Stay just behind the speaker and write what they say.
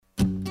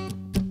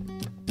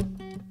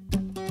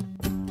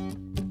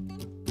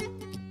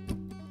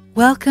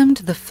Welcome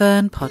to the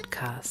Ffern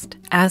podcast,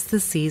 As the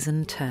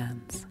Season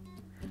Turns.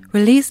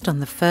 Released on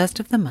the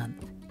 1st of the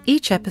month,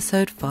 each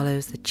episode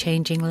follows the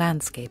changing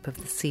landscape of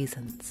the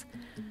seasons,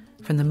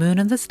 from the moon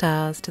and the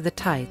stars to the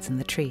tides and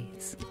the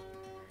trees.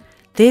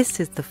 This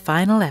is the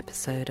final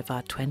episode of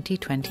our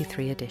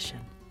 2023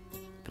 edition,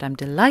 but I'm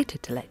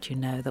delighted to let you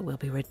know that we'll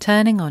be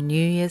returning on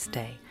New Year's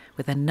Day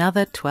with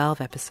another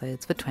 12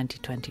 episodes for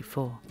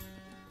 2024.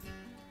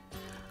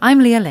 I'm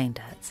Lia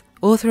Leendertz,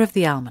 author of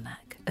the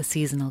Almanac, a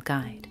seasonal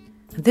guide,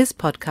 and this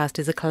podcast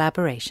is a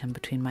collaboration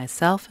between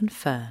myself and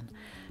Ffern,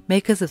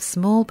 makers of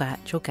small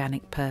batch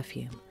organic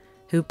perfume,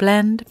 who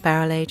blend,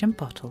 barrel age and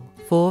bottle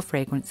 4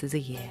 fragrances a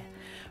year,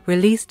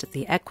 released at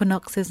the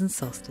equinoxes and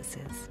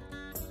solstices.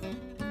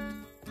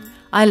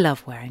 I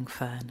love wearing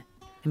Ffern.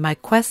 In my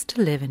quest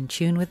to live in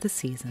tune with the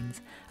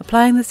seasons,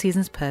 applying the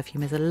season's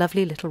perfume is a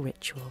lovely little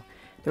ritual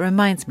that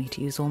reminds me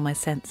to use all my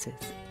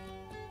senses.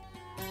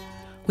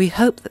 We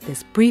hope that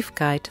this brief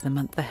guide to the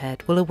month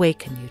ahead will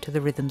awaken you to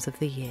the rhythms of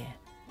the year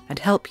and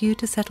help you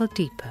to settle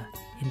deeper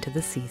into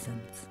the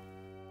seasons.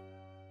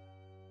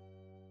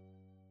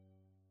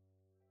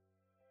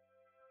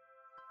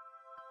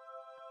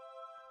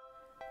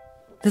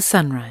 The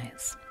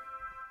sunrise.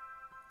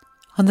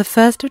 On the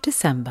 1st of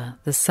December,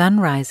 the sun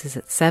rises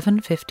at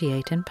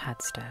 7:58 in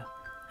Padstow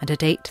and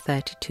at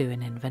 8:32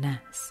 in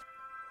Inverness,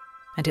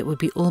 and it will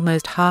be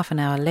almost half an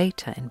hour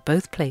later in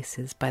both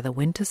places by the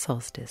winter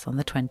solstice on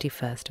the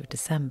 21st of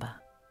December.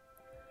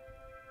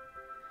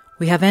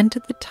 We have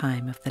entered the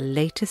time of the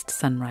latest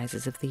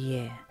sunrises of the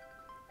year,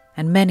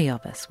 and many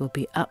of us will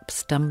be up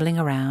stumbling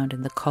around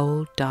in the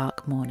cold,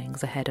 dark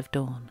mornings ahead of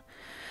dawn,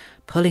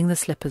 pulling the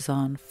slippers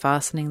on,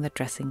 fastening the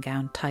dressing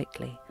gown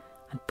tightly,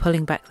 and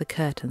pulling back the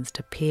curtains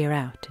to peer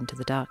out into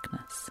the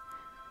darkness.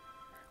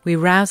 We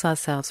rouse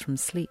ourselves from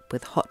sleep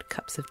with hot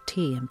cups of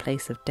tea in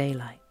place of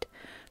daylight,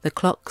 the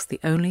clock's the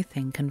only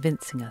thing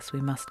convincing us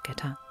we must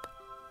get up.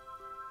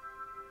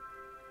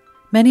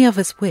 Many of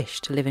us wish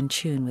to live in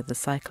tune with the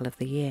cycle of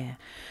the year,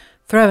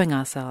 throwing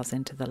ourselves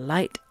into the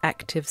light,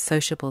 active,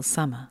 sociable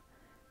summer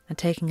and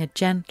taking a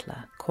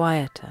gentler,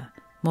 quieter,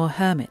 more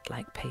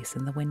hermit-like pace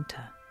in the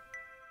winter.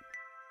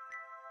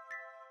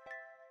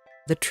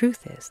 The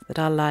truth is that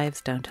our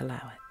lives don't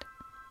allow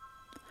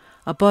it.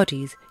 Our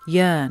bodies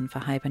yearn for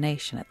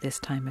hibernation at this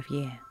time of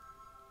year.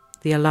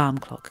 The alarm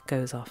clock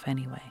goes off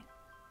anyway.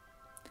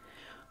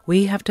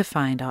 We have to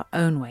find our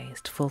own ways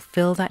to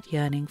fulfill that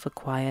yearning for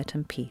quiet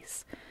and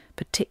peace,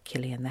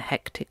 particularly in the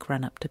hectic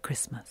run-up to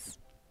Christmas.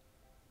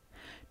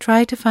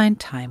 Try to find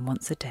time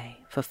once a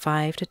day for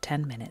 5 to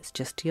 10 minutes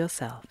just to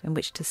yourself in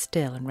which to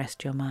still and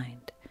rest your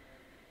mind.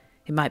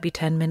 It might be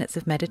 10 minutes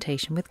of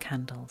meditation with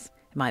candles.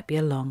 It might be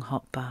a long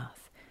hot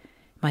bath.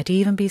 It might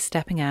even be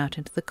stepping out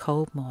into the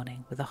cold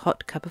morning with a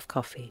hot cup of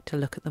coffee to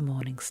look at the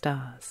morning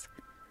stars.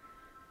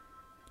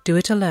 Do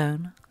it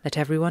alone, let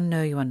everyone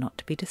know you are not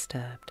to be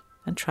disturbed,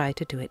 and try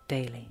to do it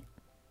daily.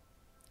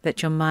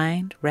 Let your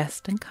mind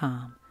rest and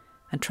calm,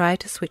 and try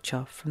to switch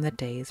off from the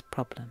day's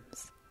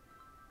problems.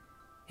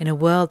 In a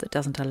world that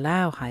doesn't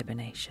allow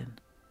hibernation,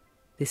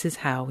 this is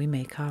how we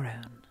make our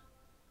own.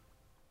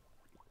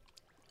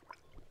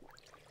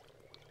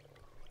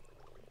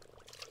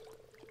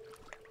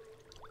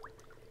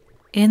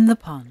 In the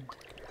pond.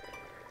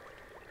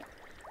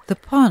 The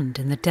pond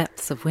in the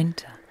depths of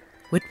winter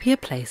would be a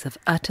place of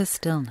utter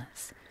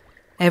stillness,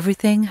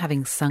 everything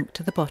having sunk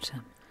to the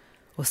bottom,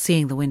 or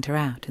seeing the winter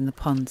out in the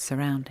pond's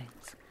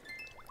surroundings,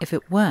 if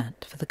it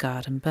weren't for the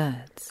garden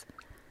birds.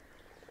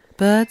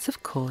 Birds,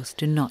 of course,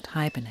 do not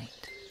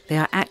hibernate. They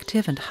are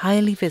active and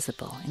highly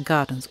visible in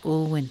gardens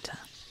all winter.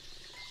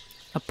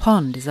 A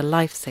pond is a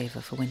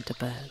lifesaver for winter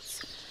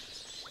birds.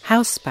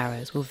 House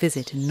sparrows will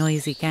visit in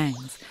noisy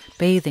gangs,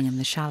 bathing in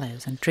the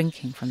shallows and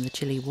drinking from the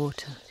chilly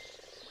water.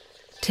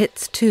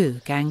 Tits,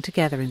 too, gang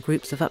together in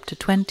groups of up to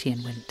 20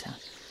 in winter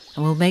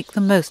and will make the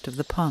most of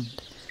the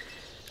pond,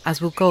 as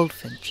will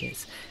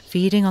goldfinches,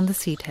 feeding on the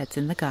seed heads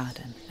in the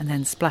garden and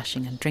then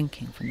splashing and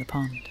drinking from the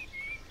pond.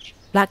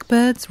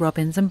 Blackbirds,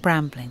 robins and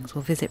bramblings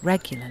will visit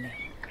regularly,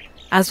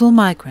 as will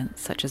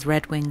migrants such as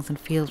redwings and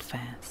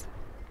fieldfares.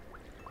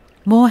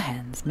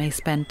 Moorhens may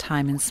spend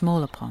time in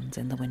smaller ponds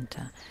in the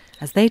winter,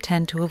 as they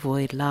tend to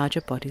avoid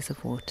larger bodies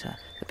of water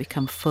that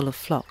become full of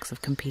flocks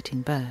of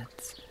competing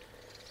birds.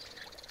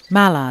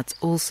 Mallards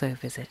also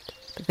visit,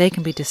 but they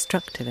can be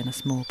destructive in a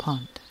small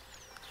pond.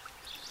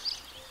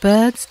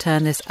 Birds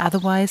turn this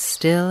otherwise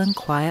still and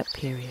quiet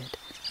period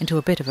into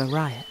a bit of a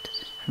riot,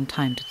 from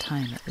time to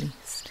time at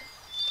least.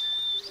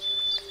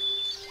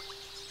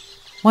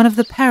 One of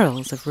the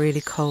perils of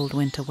really cold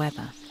winter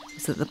weather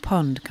is that the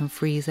pond can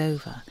freeze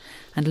over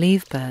and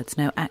leave birds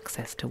no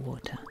access to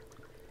water.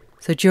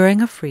 So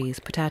during a freeze,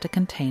 put out a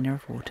container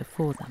of water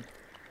for them.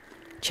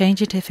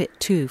 Change it if it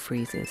too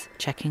freezes,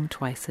 checking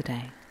twice a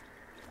day.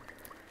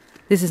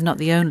 This is not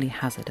the only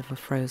hazard of a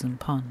frozen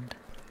pond.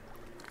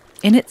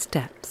 In its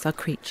depths are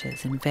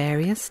creatures in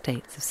various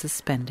states of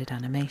suspended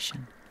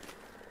animation.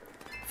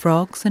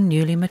 Frogs and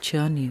newly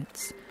mature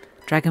newts,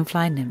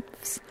 dragonfly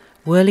nymphs,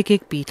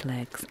 whirligig beetle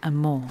eggs and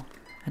more,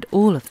 and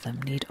all of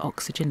them need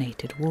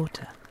oxygenated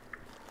water.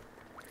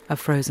 A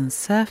frozen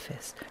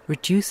surface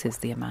reduces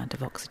the amount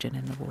of oxygen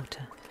in the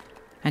water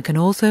and can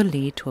also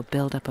lead to a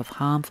build-up of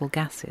harmful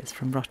gases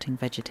from rotting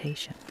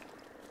vegetation.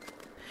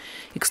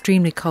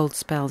 Extremely cold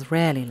spells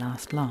rarely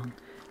last long,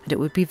 and it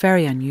would be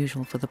very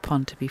unusual for the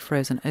pond to be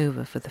frozen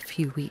over for the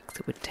few weeks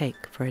it would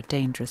take for a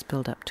dangerous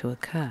build-up to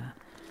occur.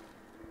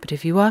 But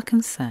if you are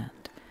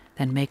concerned,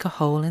 then make a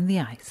hole in the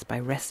ice by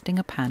resting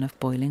a pan of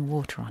boiling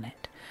water on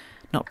it,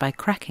 not by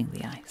cracking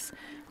the ice,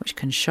 which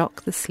can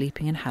shock the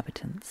sleeping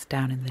inhabitants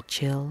down in the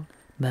chill,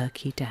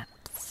 murky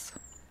depths.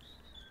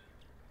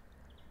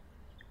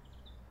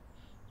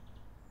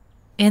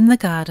 In the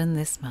garden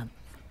this month,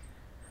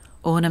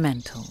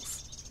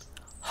 ornamentals: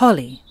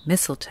 holly,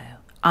 mistletoe,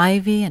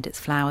 ivy and its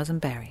flowers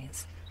and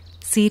berries,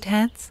 seed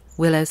heads,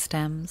 willow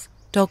stems,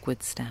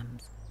 dogwood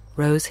stems,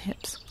 rose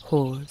hips,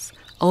 haws,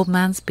 old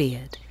man's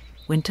beard,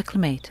 winter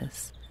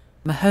clematis,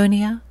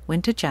 mahonia,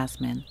 winter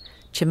jasmine,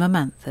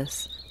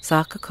 chimamanthus,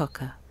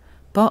 sarcococca,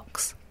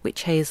 box,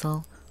 witch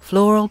hazel,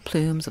 floral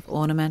plumes of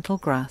ornamental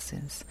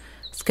grasses,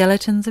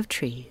 skeletons of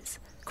trees,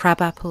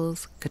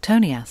 crabapples,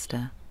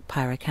 cotoneaster,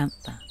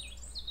 pyracantha.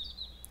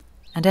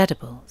 And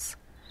edibles: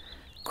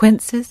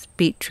 quinces,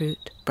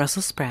 beetroot,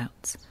 Brussels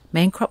sprouts,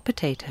 main crop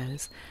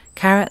potatoes,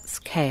 carrots,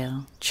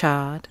 kale,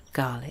 chard,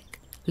 garlic,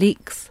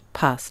 leeks,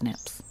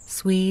 parsnips,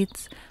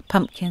 swedes,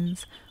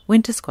 pumpkins,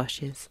 winter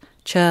squashes,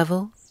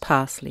 chervil,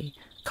 parsley,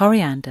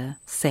 coriander,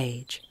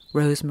 sage,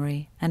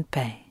 rosemary and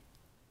bay.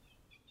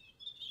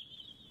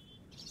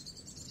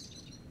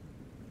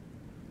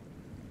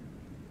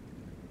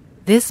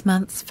 This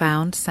month's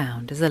found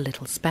sound is a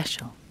little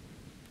special.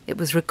 It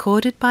was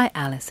recorded by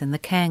Alice in the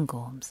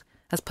Cairngorms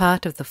as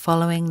part of the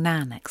following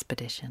Nan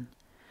expedition,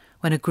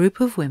 when a group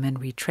of women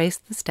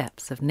retraced the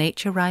steps of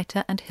nature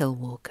writer and hill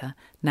walker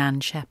Nan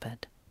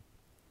Shepherd.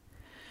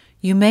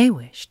 You may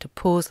wish to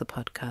pause the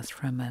podcast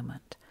for a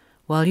moment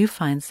while you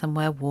find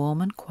somewhere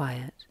warm and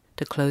quiet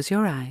to close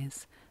your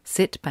eyes,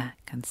 sit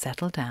back and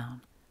settle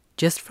down,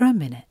 just for a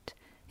minute,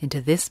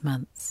 into this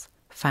month's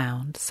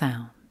found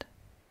sound.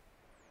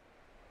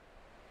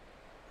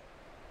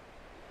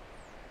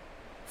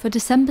 For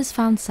December's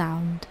found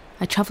sound,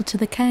 I travelled to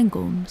the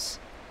Cairngorms,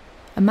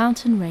 a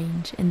mountain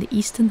range in the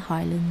eastern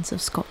highlands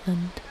of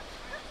Scotland.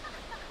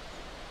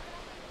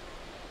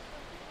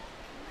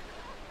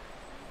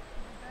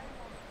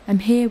 I'm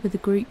here with a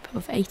group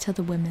of 8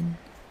 other women,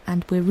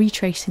 and we're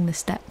retracing the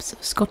steps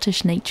of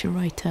Scottish nature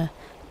writer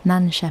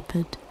Nan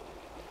Shepherd.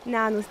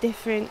 Nan was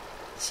different.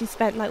 She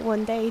spent like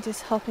one day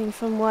just hopping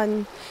from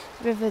one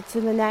river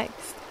to the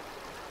next.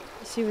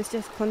 She was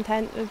just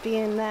content with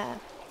being there.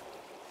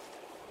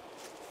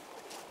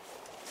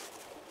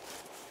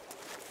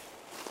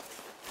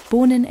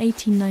 Born in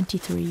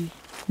 1893,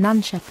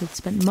 Nan Shepherd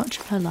spent much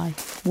of her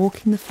life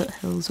walking the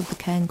foothills of the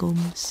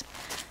Cairngorms,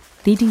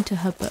 leading to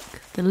her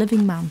book, The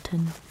Living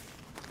Mountain.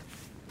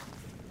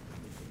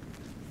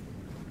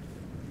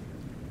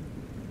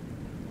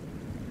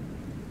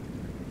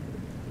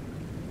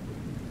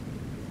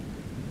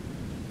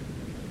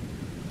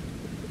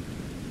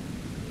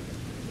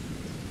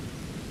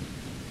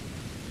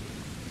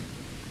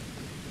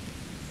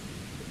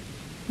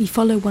 We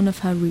follow one of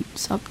her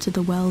routes up to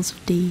the Wells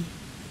of Dee,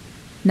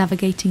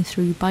 navigating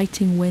through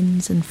biting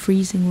winds and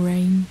freezing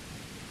rain.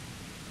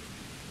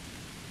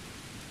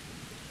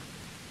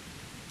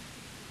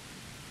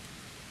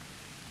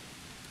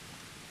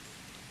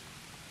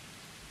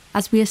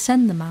 As we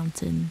ascend the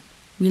mountain,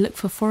 we look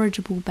for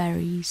forageable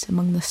berries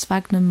among the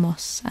sphagnum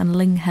moss and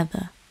ling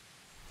heather.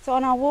 So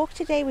on our walk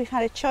today we've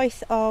had a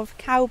choice of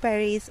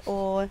cowberries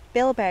or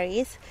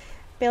bilberries.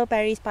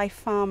 Bilberries by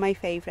far my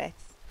favourite.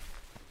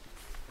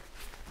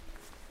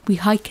 We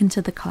hike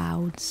into the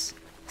clouds,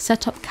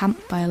 set up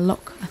camp by a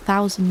loch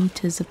 1,000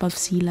 metres above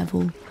sea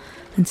level,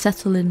 and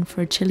settle in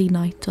for a chilly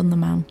night on the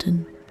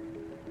mountain.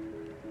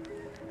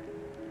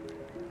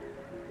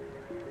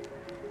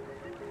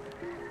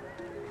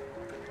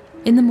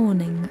 In the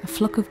morning, a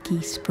flock of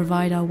geese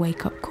provide our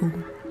wake-up call.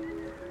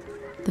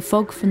 The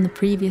fog from the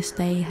previous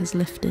day has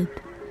lifted,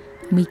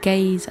 and we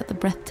gaze at the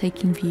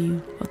breathtaking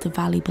view of the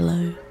valley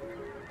below.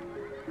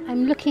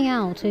 I'm looking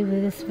out over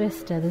this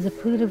vista. There's a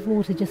pool of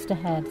water just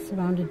ahead,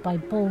 surrounded by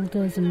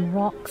boulders and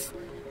rocks,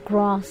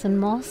 grass and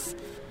moss.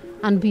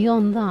 And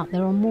beyond that,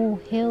 there are more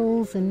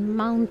hills and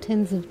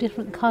mountains of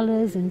different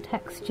colours and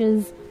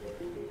textures.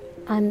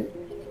 And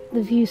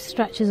the view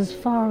stretches as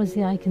far as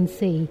the eye can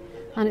see.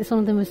 And it's one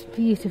of the most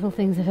beautiful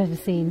things I've ever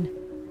seen.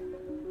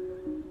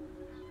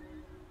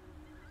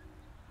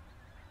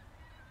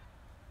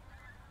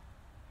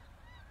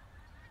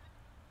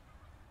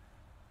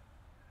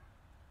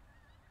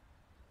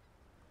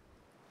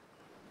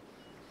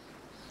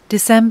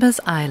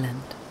 December's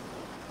Island,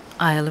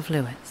 Isle of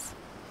Lewis,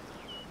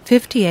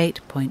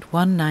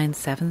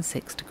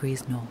 58.1976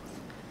 degrees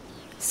north,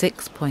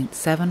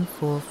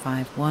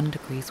 6.7451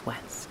 degrees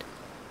west,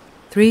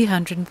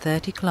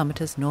 330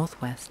 kilometres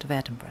northwest of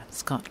Edinburgh,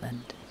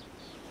 Scotland.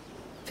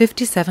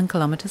 57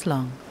 kilometres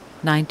long,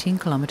 19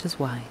 kilometres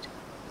wide,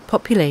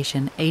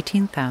 population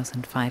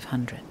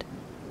 18,500.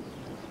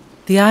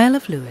 The Isle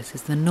of Lewis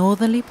is the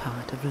northerly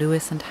part of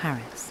Lewis and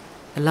Harris,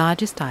 the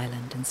largest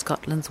island in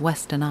Scotland's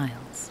Western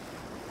Isles.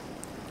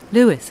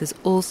 Lewis is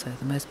also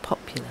the most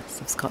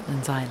populous of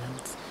Scotland's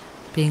islands,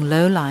 being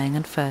low-lying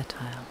and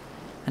fertile,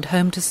 and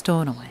home to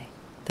Stornoway,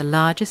 the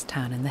largest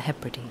town in the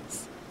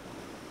Hebrides.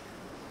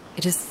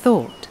 It is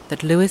thought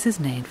that Lewis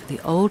is named for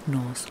the Old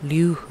Norse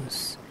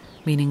Lewhus,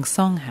 meaning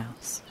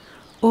songhouse,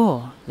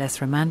 or, less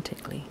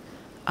romantically,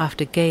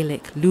 after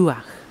Gaelic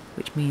luach,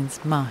 which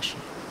means marshy.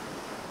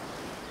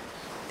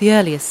 The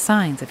earliest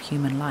signs of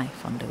human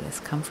life on Lewis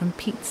come from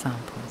peat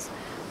samples,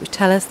 which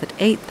tell us that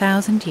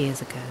 8,000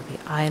 years ago the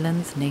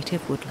island's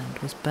native woodland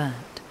was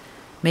burnt,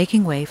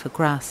 making way for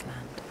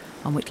grassland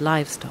on which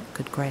livestock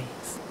could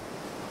graze.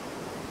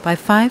 By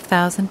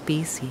 5000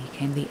 BC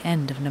came the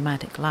end of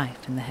nomadic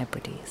life in the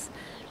Hebrides,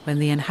 when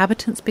the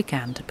inhabitants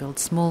began to build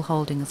small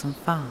holdings and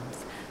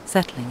farms,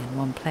 settling in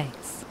one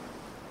place.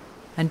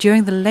 And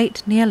during the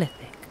late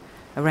Neolithic,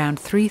 around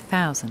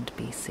 3000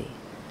 BC,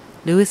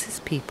 Lewis's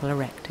people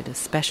erected a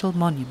special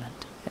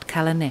monument at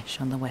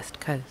Callanish on the west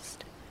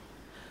coast.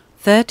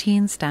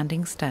 13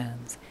 standing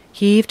stones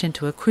heaved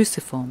into a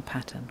cruciform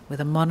pattern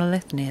with a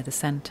monolith near the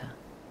centre.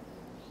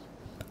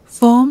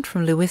 Formed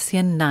from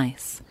Lewisian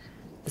gneiss,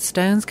 the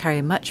stones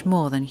carry much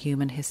more than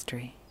human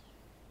history.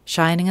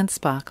 Shining and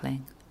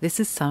sparkling,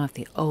 this is some of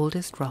the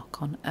oldest rock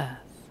on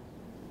earth.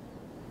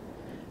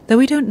 Though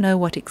we don't know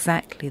what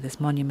exactly this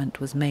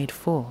monument was made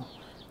for,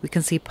 we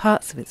can see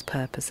parts of its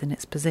purpose in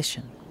its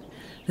position.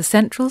 The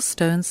central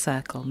stone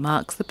circle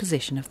marks the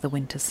position of the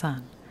winter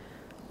sun,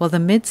 while the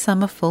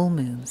midsummer full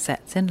moon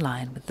sets in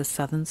line with the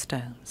southern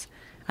stones,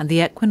 and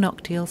the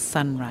equinoctial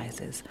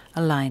sunrises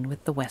align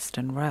with the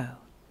western row.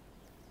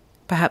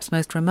 Perhaps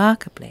most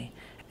remarkably,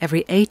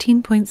 every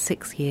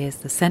 18.6 years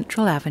the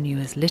central avenue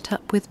is lit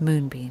up with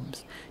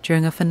moonbeams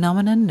during a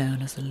phenomenon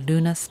known as a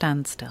lunar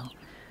standstill,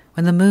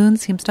 when the moon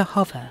seems to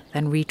hover,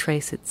 then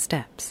retrace its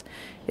steps,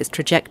 its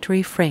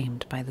trajectory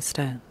framed by the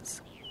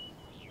stones.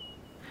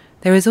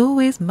 There is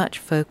always much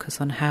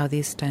focus on how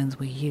these stones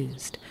were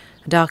used,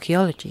 and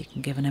archaeology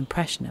can give an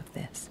impression of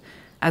this,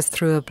 as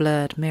through a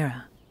blurred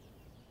mirror.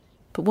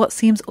 But what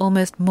seems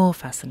almost more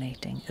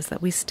fascinating is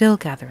that we still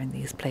gather in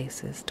these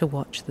places to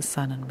watch the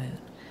sun and moon,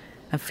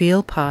 and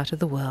feel part of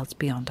the worlds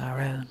beyond our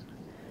own.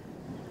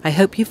 I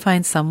hope you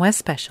find somewhere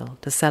special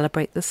to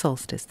celebrate the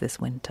solstice this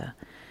winter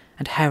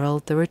and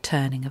herald the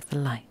returning of the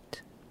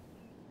light.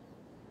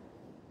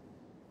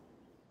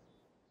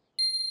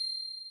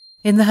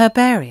 In the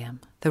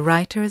herbarium, the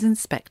writer is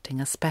inspecting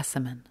a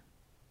specimen.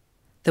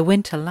 The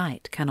winter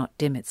light cannot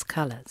dim its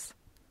colours.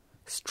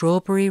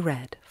 Strawberry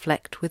red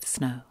flecked with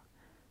snow,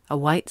 a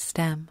white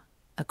stem,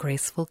 a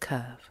graceful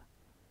curve.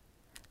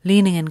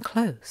 Leaning in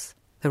close,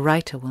 the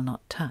writer will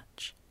not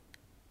touch,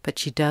 but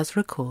she does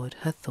record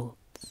her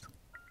thoughts.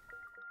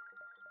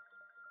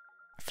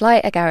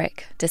 Fly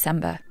agaric,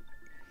 December.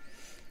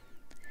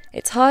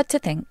 It's hard to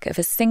think of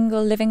a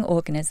single living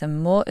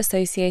organism more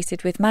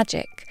associated with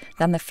magic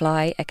than the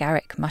fly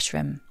agaric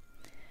mushroom.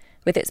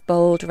 With its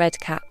bold red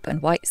cap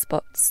and white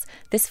spots,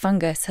 this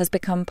fungus has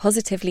become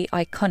positively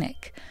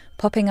iconic,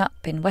 popping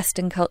up in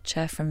Western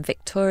culture from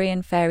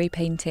Victorian fairy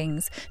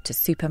paintings to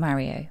Super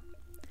Mario.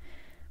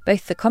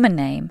 Both the common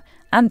name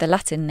and the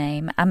Latin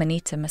name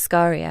Amanita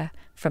muscaria,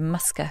 from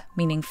musca,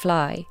 meaning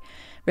fly,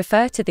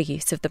 refer to the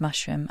use of the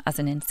mushroom as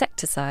an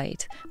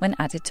insecticide when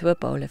added to a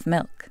bowl of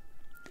milk.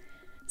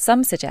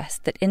 Some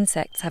suggest that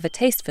insects have a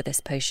taste for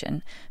this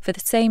potion for the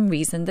same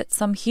reason that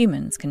some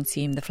humans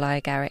consume the fly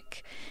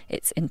agaric,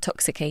 its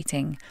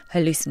intoxicating,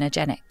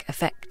 hallucinogenic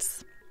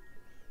effects.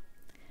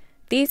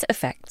 These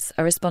effects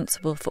are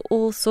responsible for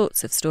all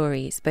sorts of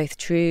stories, both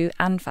true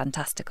and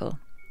fantastical.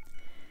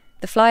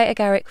 The fly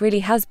agaric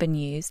really has been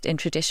used in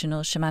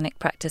traditional shamanic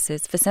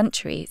practices for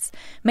centuries,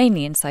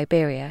 mainly in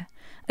Siberia,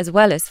 as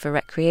well as for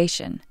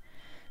recreation,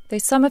 though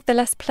some of the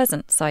less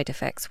pleasant side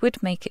effects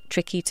would make it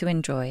tricky to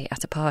enjoy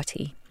at a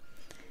party.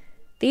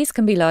 These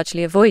can be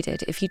largely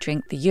avoided if you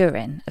drink the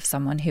urine of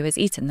someone who has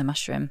eaten the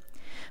mushroom,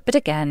 but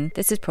again,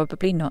 this is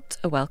probably not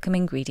a welcome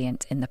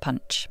ingredient in the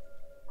punch.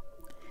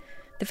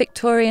 The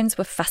Victorians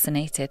were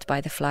fascinated by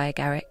the fly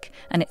agaric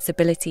and its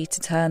ability to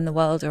turn the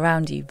world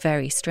around you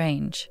very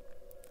strange.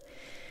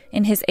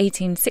 In his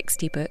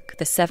 1860 book,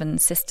 The Seven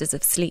Sisters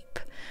of Sleep,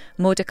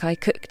 Mordecai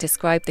Cook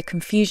described the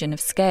confusion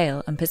of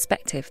scale and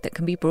perspective that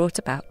can be brought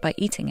about by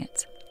eating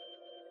it.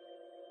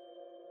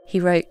 He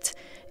wrote,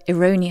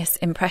 "Erroneous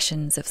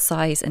impressions of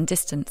size and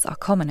distance are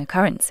common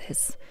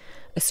occurrences.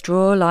 A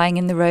straw lying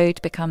in the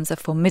road becomes a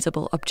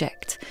formidable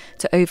object,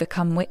 to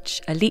overcome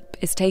which a leap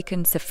is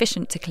taken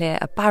sufficient to clear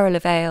a barrel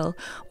of ale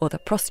or the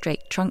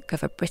prostrate trunk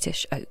of a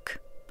British oak."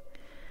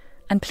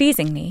 And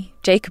pleasingly,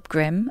 Jacob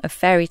Grimm of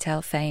fairy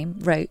tale fame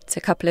wrote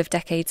a couple of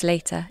decades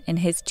later in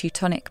his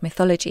Teutonic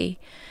mythology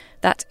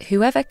that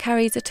whoever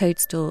carries a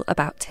toadstool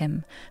about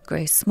him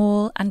grows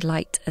small and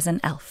light as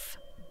an elf.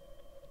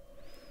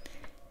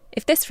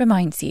 If this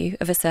reminds you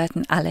of a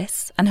certain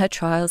Alice and her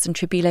trials and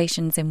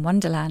tribulations in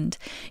Wonderland,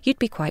 you'd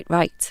be quite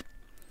right.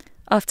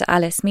 After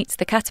Alice meets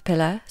the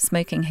caterpillar,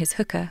 smoking his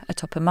hookah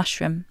atop a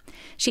mushroom,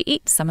 she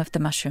eats some of the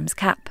mushroom's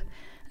cap,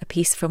 a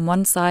piece from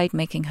one side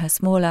making her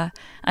smaller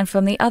and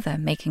from the other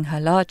making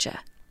her larger.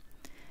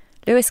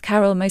 Lewis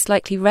Carroll most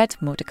likely read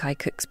Mordecai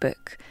Cook's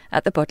book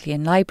at the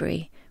Bodleian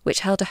Library,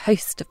 which held a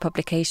host of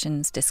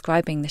publications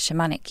describing the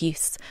shamanic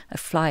use of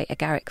fly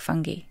agaric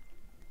fungi.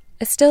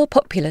 A still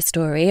popular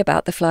story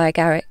about the fly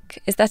agaric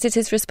is that it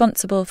is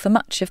responsible for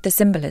much of the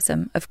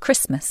symbolism of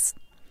Christmas.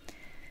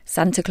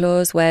 Santa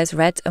Claus wears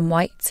red and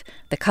white,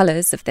 the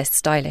colours of this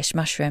stylish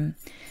mushroom,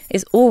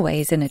 is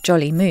always in a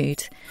jolly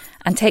mood,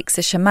 and takes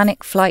a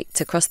shamanic flight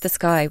across the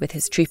sky with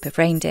his troop of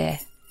reindeer.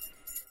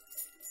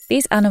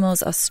 These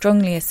animals are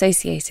strongly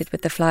associated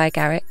with the fly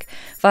agaric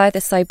via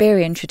the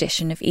Siberian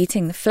tradition of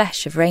eating the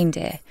flesh of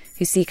reindeer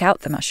who seek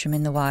out the mushroom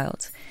in the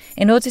wild,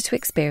 in order to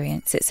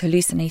experience its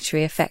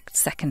hallucinatory effects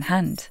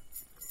second-hand.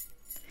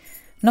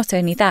 Not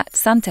only that,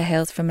 Santa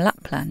hails from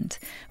Lapland,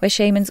 where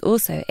shamans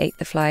also ate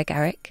the fly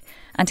agaric,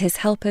 and his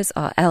helpers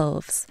are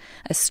elves,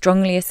 as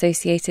strongly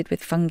associated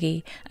with fungi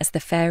as the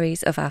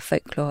fairies of our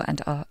folklore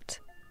and art.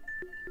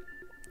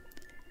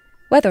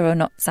 Whether or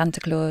not Santa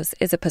Claus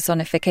is a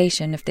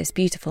personification of this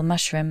beautiful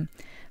mushroom,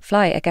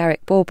 fly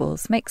agaric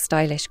baubles make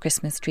stylish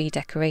Christmas tree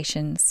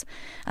decorations,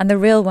 and the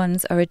real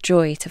ones are a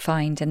joy to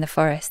find in the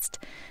forest,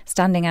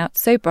 standing out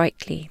so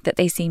brightly that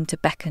they seem to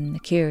beckon the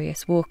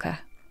curious walker.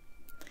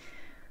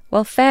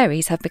 While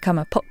fairies have become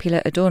a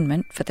popular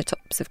adornment for the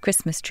tops of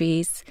Christmas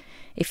trees,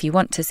 if you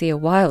want to see a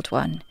wild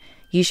one,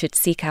 you should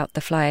seek out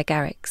the fly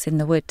agarics in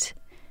the wood.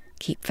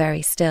 Keep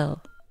very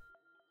still.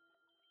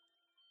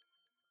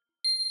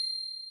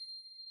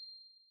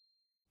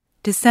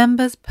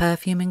 December's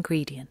perfume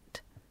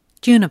ingredient,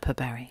 juniper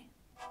berry.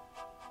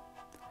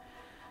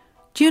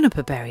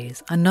 Juniper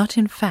berries are not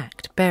in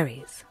fact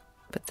berries,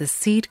 but the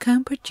seed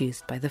cone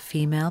produced by the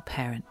female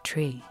parent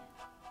tree.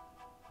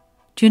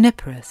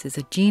 Juniperus is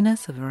a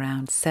genus of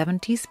around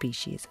 70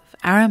 species of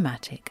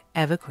aromatic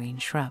evergreen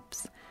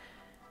shrubs.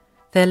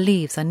 Their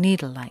leaves are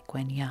needle-like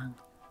when young,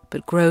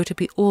 but grow to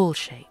be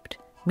awl-shaped,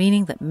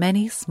 meaning that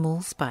many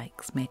small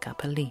spikes make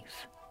up a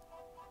leaf.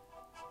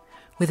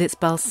 With its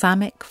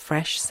balsamic,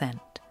 fresh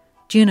scent,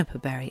 juniper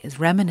berry is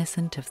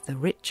reminiscent of the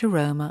rich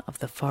aroma of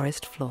the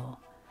forest floor,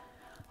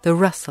 the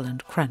rustle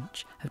and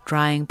crunch of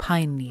drying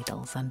pine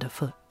needles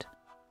underfoot.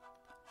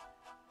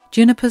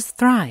 Junipers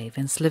thrive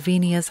in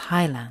Slovenia's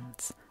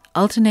highlands,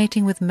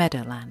 alternating with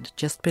meadowland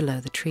just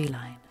below the tree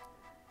line.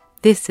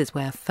 This is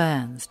where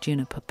Ffern's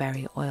juniper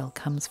berry oil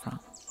comes from.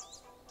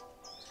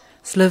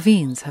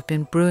 Slovenes have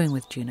been brewing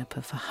with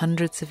juniper for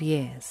hundreds of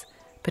years,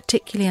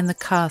 particularly in the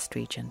karst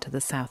region to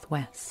the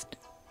southwest.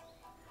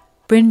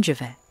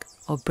 Brinjevec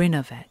or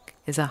Brinovec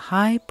is a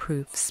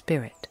high-proof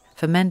spirit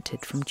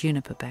fermented from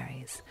juniper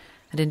berries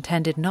and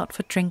intended not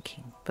for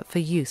drinking but for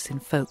use in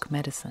folk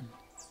medicine.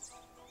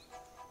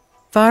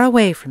 Far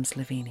away from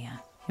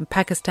Slovenia, in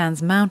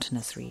Pakistan's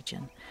mountainous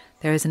region,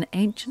 there is an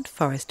ancient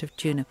forest of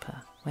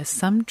juniper where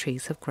some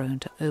trees have grown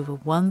to over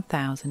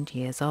 1,000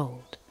 years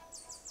old.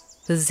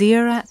 The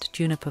Ziyarat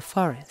Juniper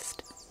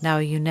Forest, now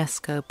a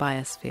UNESCO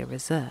Biosphere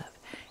Reserve,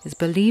 is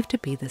believed to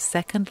be the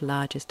second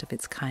largest of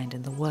its kind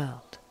in the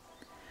world.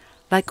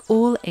 Like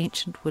all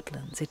ancient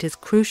woodlands, it is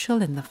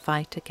crucial in the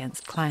fight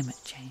against climate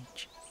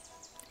change.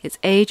 Its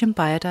age and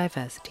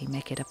biodiversity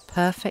make it a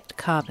perfect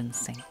carbon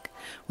sink,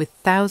 with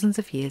thousands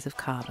of years of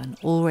carbon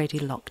already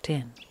locked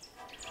in.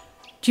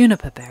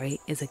 Juniper berry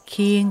is a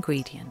key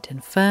ingredient in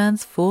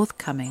Ffern's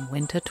forthcoming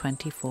Winter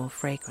 24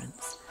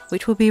 fragrance,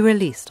 which will be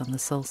released on the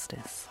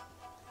solstice.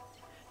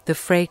 The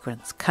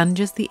fragrance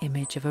conjures the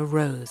image of a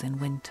rose in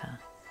winter,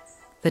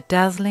 the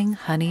dazzling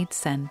honeyed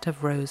scent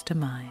of rose de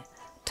mai,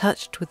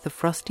 touched with the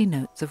frosty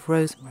notes of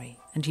rosemary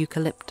and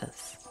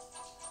eucalyptus.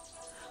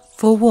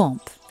 For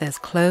warmth, there's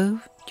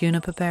clove,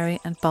 juniper berry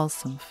and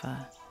balsam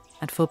fir,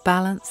 and for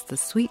balance, the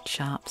sweet,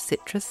 sharp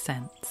citrus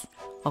scents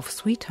of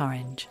sweet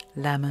orange,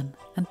 lemon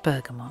and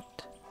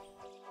bergamot.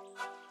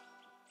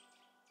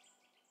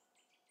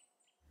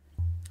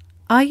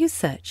 Are you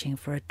searching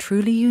for a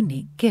truly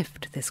unique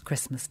gift this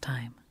Christmas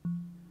time?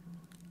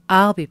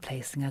 I'll be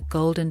placing a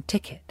golden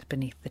ticket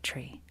beneath the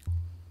tree.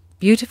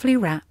 Beautifully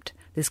wrapped,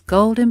 this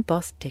gold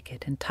embossed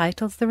ticket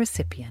entitles the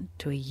recipient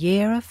to a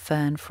year of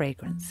Ffern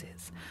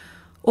fragrances,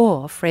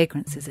 or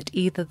fragrances at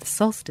either the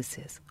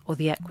solstices or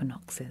the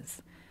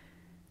equinoxes,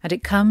 and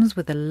it comes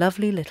with a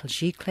lovely little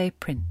giclée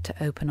print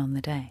to open on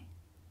the day.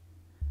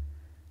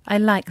 I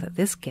like that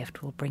this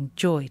gift will bring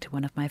joy to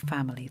one of my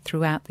family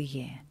throughout the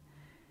year,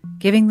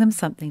 giving them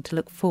something to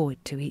look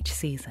forward to each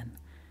season,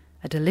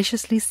 a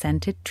deliciously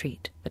scented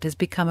treat that has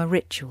become a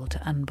ritual to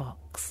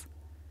unbox.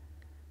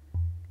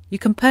 You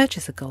can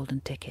purchase a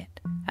golden ticket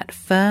at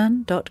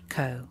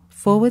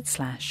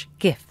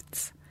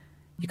fern.co/gifts.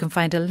 You can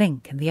find a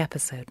link in the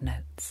episode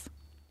notes.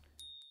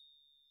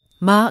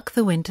 Mark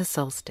the winter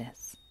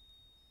solstice.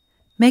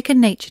 Make a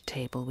nature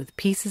table with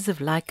pieces of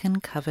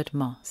lichen-covered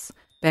moss,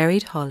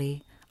 buried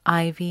holly,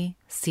 ivy,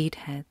 seed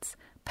heads,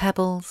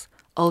 pebbles,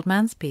 old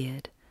man's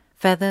beard,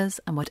 feathers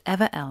and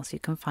whatever else you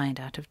can find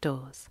out of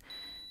doors.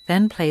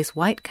 Then place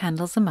white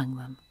candles among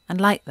them and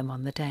light them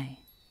on the day.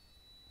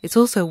 It's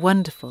also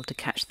wonderful to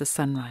catch the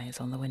sunrise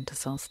on the winter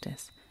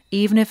solstice,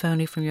 even if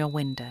only from your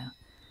window,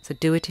 so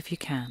do it if you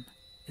can.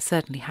 It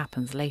certainly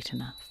happens late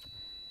enough.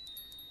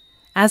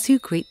 As you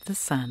greet the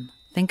sun,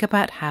 think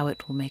about how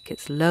it will make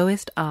its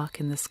lowest arc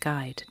in the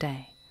sky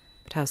today,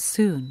 but how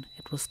soon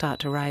it will start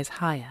to rise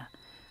higher,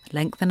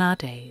 lengthen our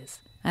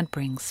days, and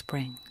bring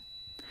spring.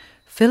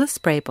 Fill a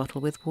spray bottle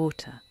with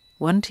water,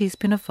 1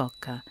 teaspoon of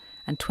vodka,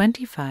 and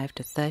 25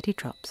 to 30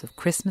 drops of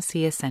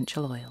Christmassy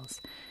essential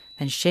oils,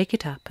 then shake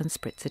it up and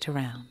spritz it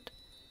around.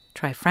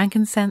 Try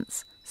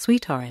frankincense,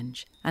 sweet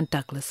orange, and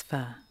Douglas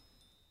fir.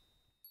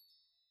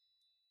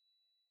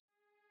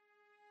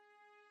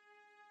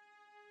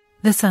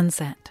 The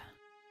sunset.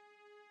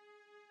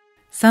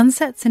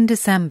 Sunsets in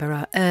December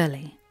are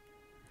early.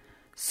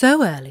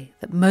 So early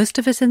that most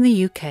of us in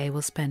the UK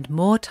will spend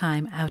more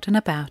time out and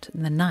about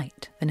in the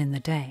night than in the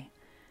day,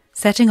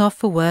 setting off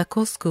for work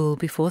or school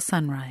before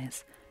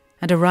sunrise,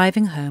 and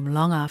arriving home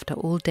long after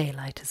all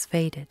daylight has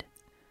faded.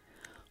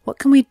 What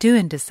can we do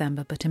in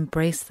December but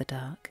embrace the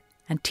dark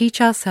and teach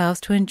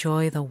ourselves to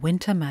enjoy the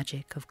winter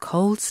magic of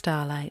cold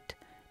starlight,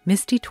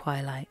 misty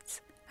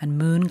twilights, and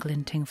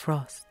moon-glinting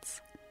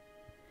frosts?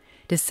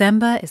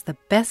 December is the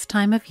best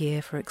time of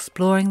year for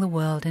exploring the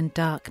world in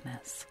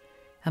darkness,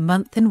 a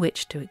month in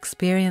which to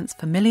experience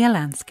familiar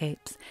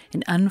landscapes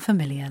in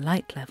unfamiliar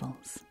light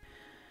levels.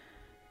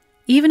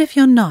 Even if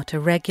you're not a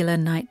regular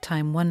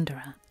nighttime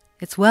wanderer,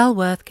 it's well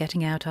worth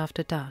getting out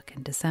after dark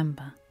in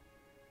December.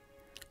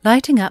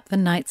 Lighting up the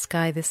night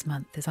sky this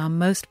month is our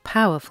most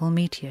powerful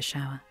meteor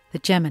shower, the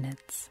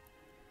Geminids.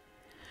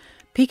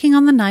 Peaking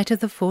on the night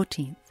of the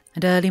 14th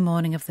and early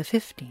morning of the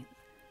 15th,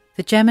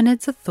 the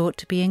Geminids are thought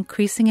to be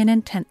increasing in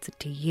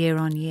intensity year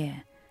on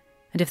year,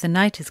 and if the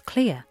night is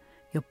clear,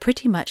 you're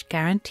pretty much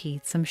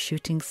guaranteed some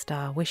shooting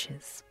star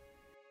wishes.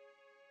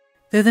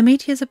 Though the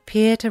meteors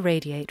appear to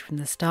radiate from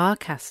the star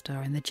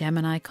Castor in the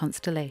Gemini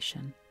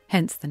constellation,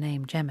 hence the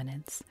name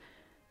Geminids,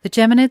 the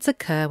Geminids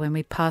occur when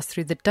we pass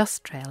through the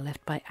dust trail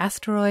left by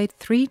asteroid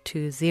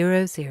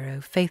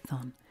 3200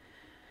 Phaethon,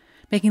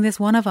 making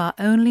this one of our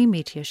only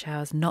meteor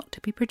showers not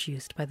to be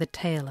produced by the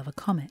tail of a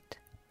comet.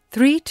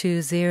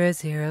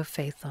 3200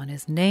 Phaethon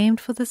is named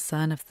for the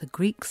son of the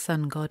Greek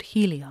sun god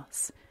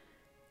Helios,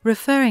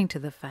 referring to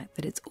the fact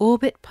that its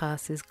orbit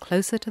passes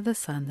closer to the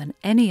sun than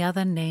any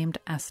other named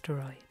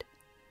asteroid.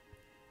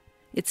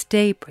 Its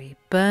debris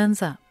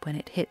burns up when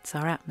it hits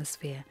our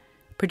atmosphere,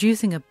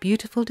 producing a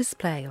beautiful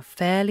display of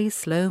fairly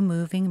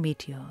slow-moving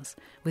meteors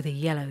with a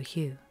yellow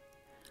hue.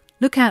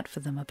 Look out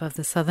for them above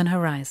the southern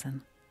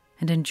horizon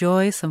and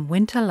enjoy some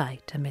winter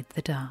light amid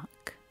the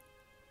dark.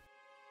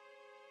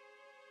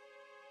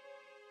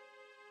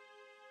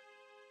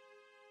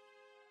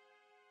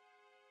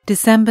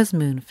 December's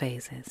moon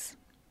phases.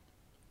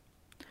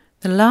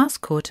 The last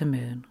quarter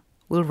moon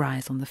will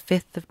rise on the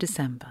 5th of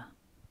December.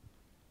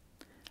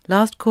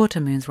 Last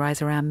quarter moons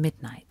rise around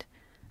midnight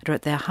and are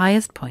at their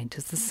highest point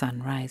as the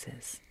sun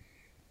rises.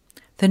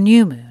 The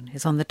new moon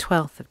is on the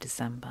 12th of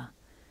December.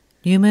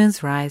 New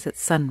moons rise at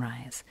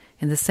sunrise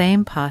in the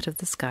same part of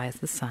the sky as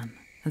the sun,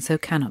 and so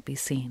cannot be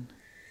seen.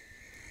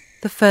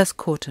 The first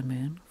quarter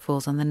moon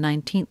falls on the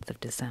 19th of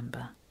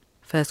December.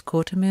 First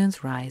quarter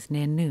moons rise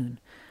near noon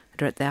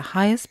and are at their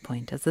highest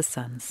point as the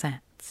sun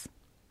sets.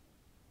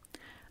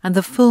 And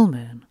the full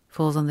moon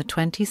falls on the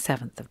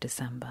 27th of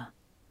December.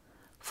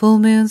 Full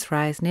moons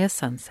rise near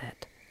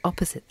sunset,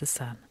 opposite the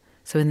sun,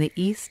 so in the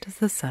east as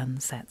the sun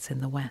sets in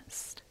the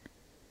west.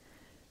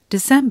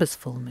 December's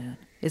full moon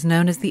is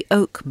known as the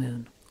oak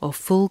moon or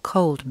full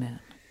cold moon.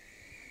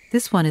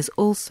 This one is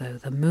also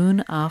the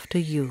moon after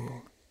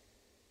Yule.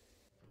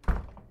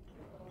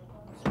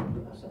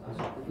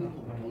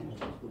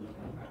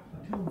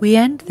 We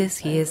end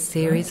this year's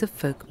series of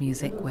folk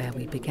music where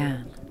we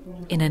began,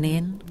 in an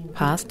inn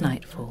past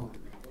nightfall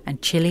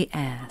and chilly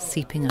air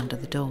seeping under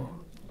the door.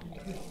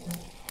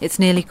 It's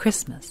nearly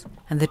Christmas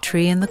and the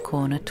tree in the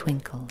corner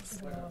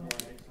twinkles.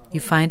 You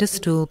find a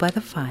stool by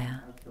the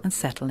fire and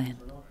settle in.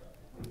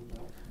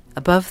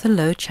 Above the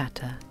low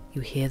chatter,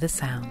 you hear the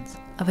sounds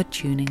of a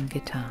tuning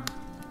guitar.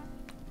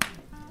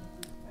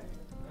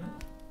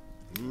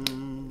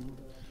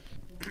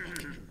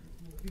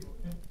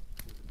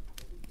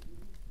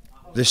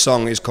 This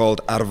song is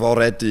called Ar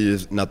fore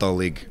dydd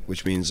nadolig,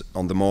 which means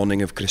on the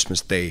morning of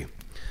Christmas Day.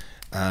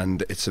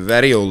 And it's a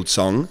very old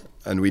song,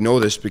 and we know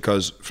this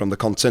because from the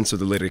contents of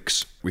the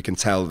lyrics we can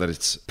tell that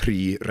it's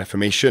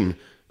pre-Reformation,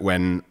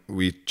 when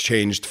we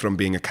changed from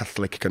being a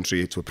Catholic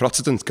country to a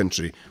Protestant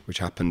country, which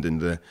happened in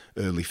the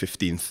early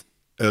 16th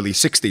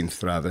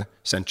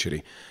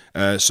century.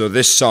 So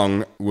this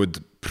song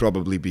would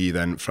probably be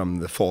then from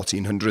the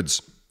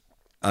 1400s,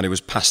 and it was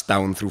passed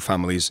down through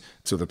families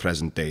to the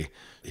present day.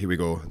 Here we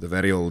go, the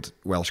very old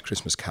Welsh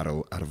Christmas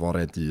carol, Ar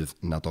fore dydd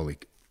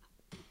nadolig.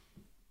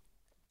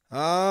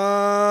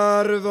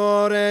 Ar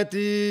fore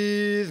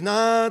dydd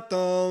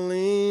nadolig,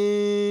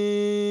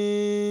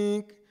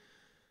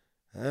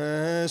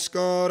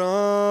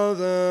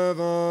 esgorodd y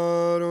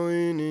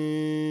forwynig,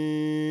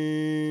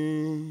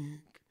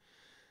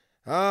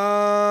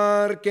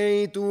 ar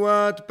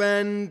geidwad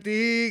bendigedig.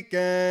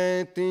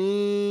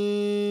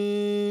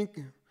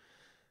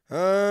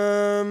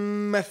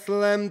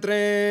 Methlem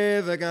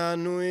dref y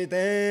ganwyd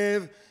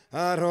ef,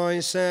 a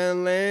rhoi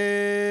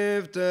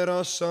selef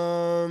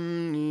dyrosom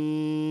ni.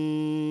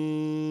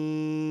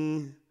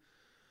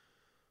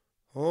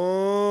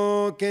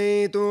 O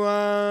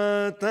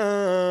geidwad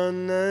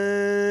anet,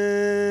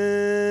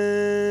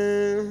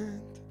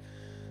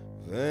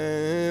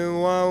 fe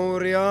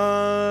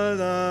wawriad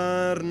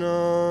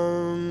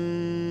arnom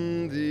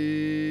di.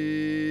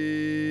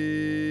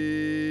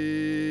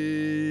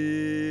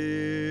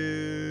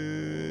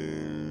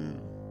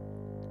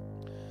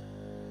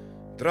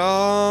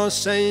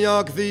 Dros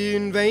euog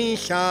ddyn fe'i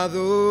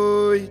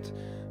lladdwyd,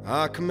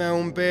 ac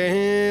mewn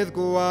bedd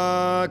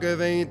gwag y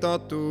fei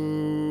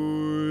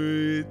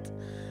dodwyd.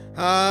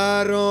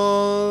 Ar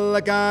ôl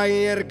y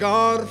gair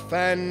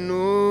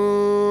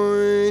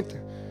gorffennwyd,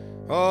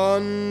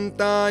 ond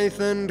daeth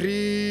yn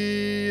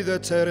rhydd y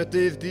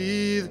tyrdydd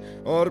dydd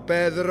o'r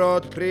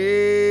beddrod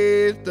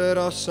pryd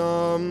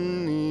dyrosom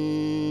ni.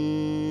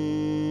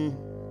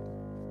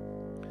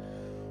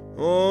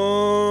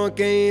 O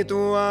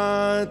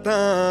geidwad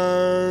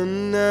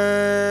anet,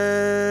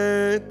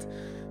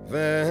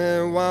 fe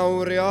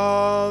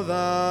wawriodd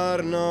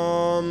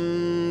arnom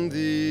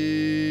dydd.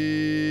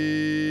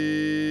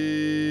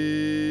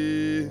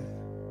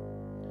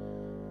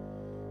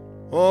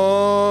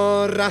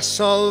 O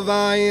rasol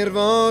fair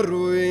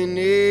forwynig,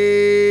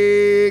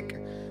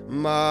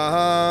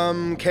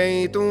 mam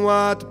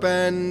ceidwad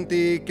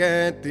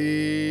bendigedig.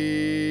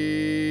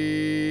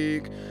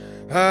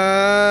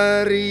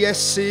 Yr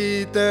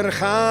Iesu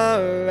dyrchaledig,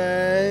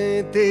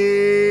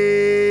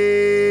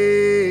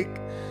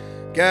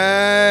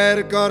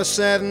 ger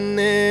gorsedd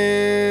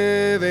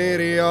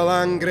nefeiriol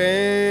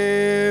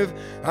angref,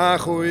 a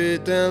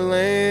chwyd y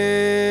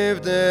lef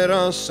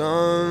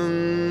dyrosom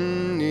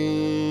ni.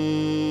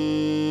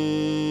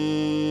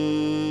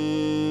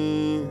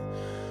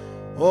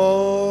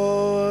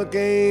 O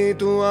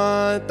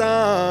geidwad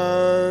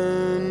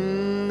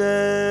anet,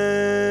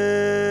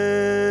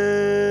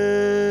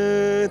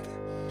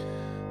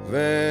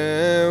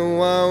 fe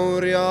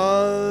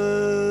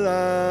wawriodd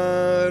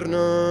arnom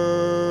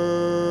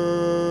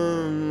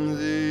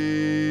dydd.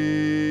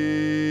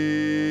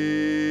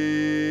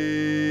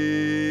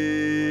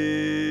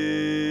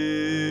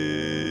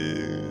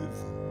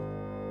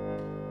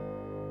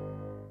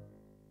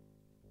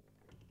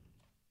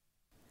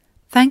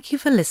 Thank you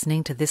for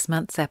listening to this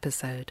month's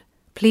episode.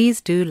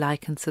 Please do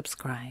like and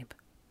subscribe.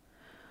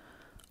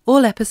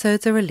 All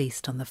episodes are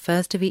released on the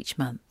 1st of each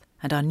month,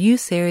 and our new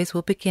series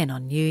will begin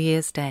on New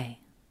Year's Day.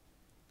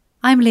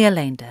 I'm Lia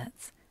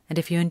Leendertz, and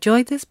if you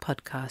enjoyed this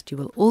podcast, you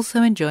will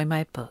also enjoy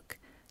my book,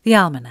 The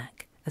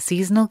Almanac, A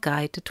Seasonal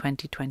Guide to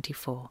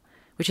 2024,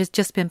 which has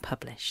just been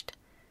published.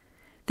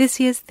 This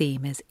year's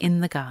theme is In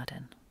the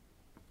Garden.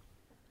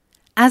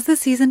 As the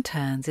Season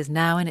Turns is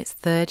now in its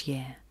 3rd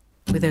year.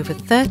 With over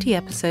 30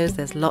 episodes,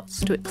 there's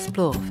lots to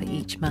explore for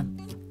each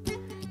month.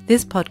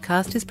 This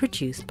podcast is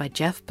produced by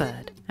Geoff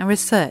Bird and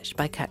researched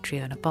by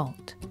Catriona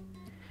Bolt.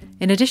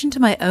 In addition to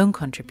my own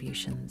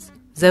contributions,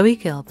 Zoe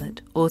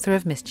Gilbert, author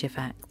of Mischief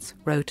Acts,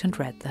 wrote and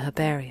read the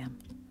herbarium.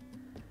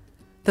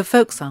 The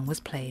folksong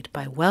was played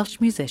by Welsh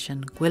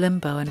musician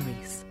Gwilym Bowen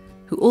Rhys,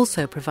 who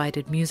also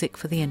provided music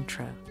for the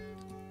intro.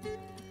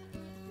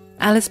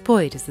 Alice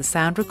Boyd is the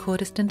sound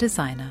recordist and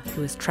designer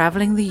who is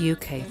travelling the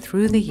UK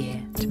through the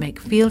year to make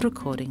field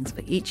recordings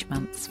for each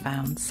month's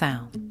found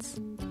sounds.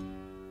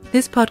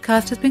 This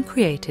podcast has been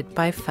created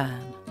by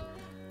Ffern.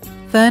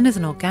 Ffern is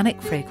an organic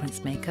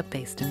fragrance maker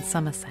based in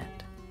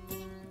Somerset.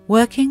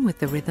 Working with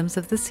the rhythms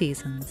of the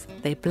seasons,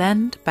 they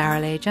blend,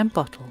 barrel age and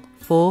bottle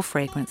 4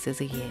 fragrances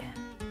a year.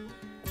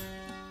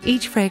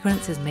 Each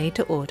fragrance is made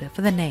to order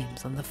for the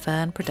names on the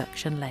Ffern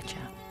production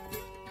ledger.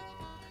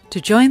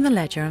 To join the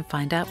ledger and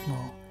find out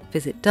more,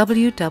 visit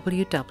www.ffern.co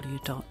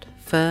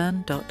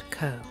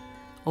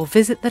or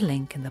visit the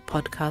link in the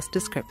podcast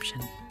description